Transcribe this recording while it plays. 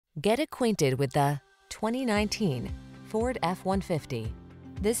Get acquainted with the 2019 Ford F-150.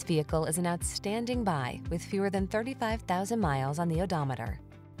 This vehicle is an outstanding buy with fewer than 35,000 miles on the odometer.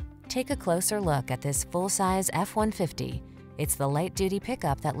 Take a closer look at this full-size F-150. It's the light-duty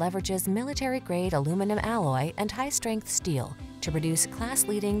pickup that leverages military-grade aluminum alloy and high-strength steel to produce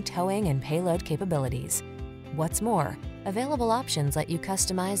class-leading towing and payload capabilities. What's more, available options let you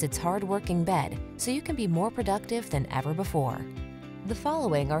customize its hard-working bed so you can be more productive than ever before. The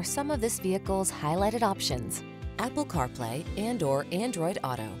following are some of this vehicle's highlighted options: Apple CarPlay and/or Android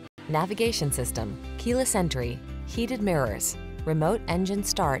Auto, navigation system, keyless entry, heated mirrors, remote engine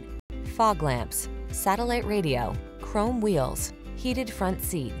start, fog lamps, satellite radio, chrome wheels, heated front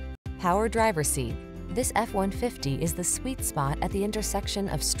seat, power driver seat. This F-150 is the sweet spot at the intersection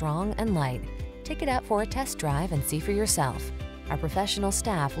of strong and light. Take it out for a test drive and see for yourself. Our professional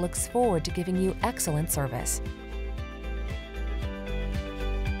staff looks forward to giving you excellent service.